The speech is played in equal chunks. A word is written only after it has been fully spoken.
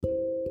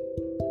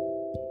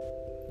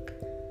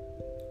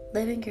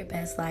Living your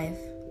best life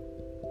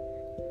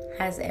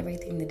has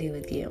everything to do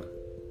with you.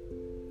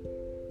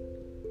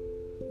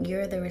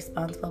 You're the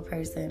responsible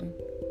person.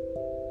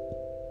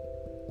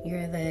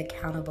 You're the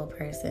accountable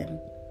person.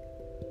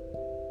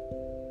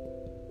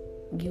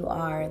 You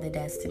are the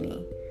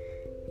destiny.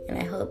 And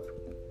I hope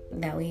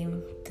that we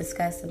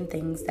discuss some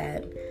things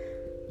that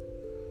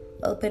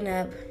open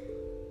up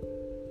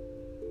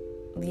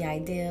the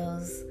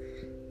ideals,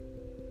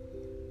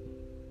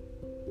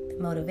 the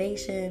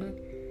motivation,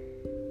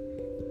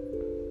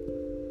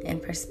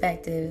 and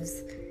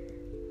perspectives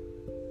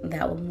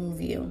that will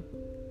move you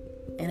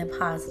in a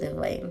positive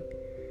way.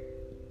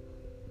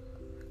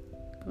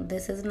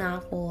 This is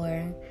not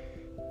for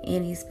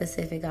any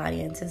specific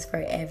audience. It's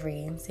for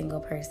every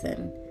single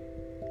person.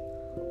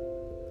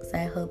 So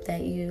I hope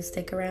that you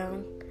stick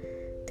around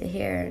to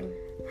hear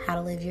how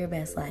to live your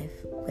best life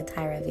with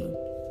Tyra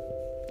V.